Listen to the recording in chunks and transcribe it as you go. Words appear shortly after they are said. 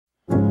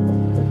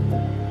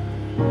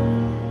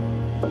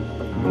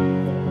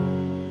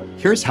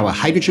Here's how a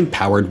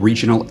hydrogen-powered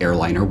regional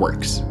airliner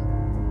works.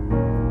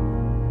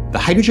 The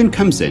hydrogen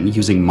comes in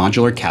using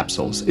modular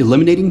capsules,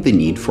 eliminating the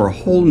need for a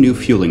whole new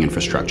fueling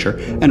infrastructure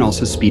and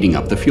also speeding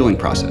up the fueling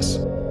process.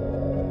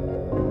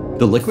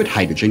 The liquid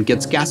hydrogen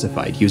gets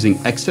gasified using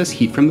excess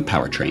heat from the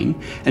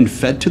powertrain and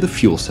fed to the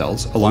fuel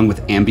cells along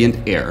with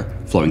ambient air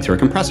flowing through a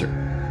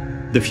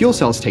compressor. The fuel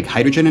cells take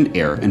hydrogen and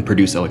air and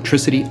produce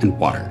electricity and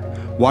water.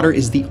 Water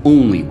is the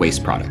only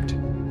waste product,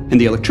 and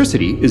the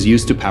electricity is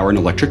used to power an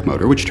electric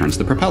motor which turns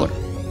the propeller.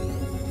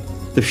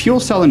 The fuel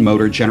cell and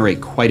motor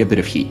generate quite a bit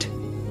of heat.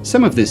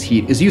 Some of this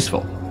heat is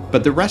useful,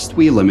 but the rest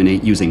we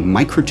eliminate using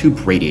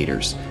microtube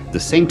radiators, the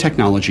same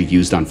technology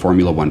used on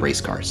Formula One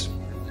race cars.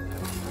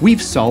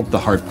 We've solved the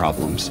hard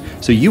problems,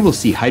 so you will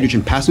see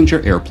hydrogen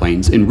passenger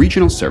airplanes in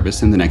regional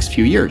service in the next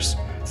few years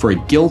for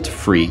a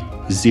guilt-free,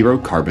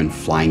 zero-carbon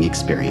flying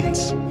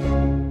experience.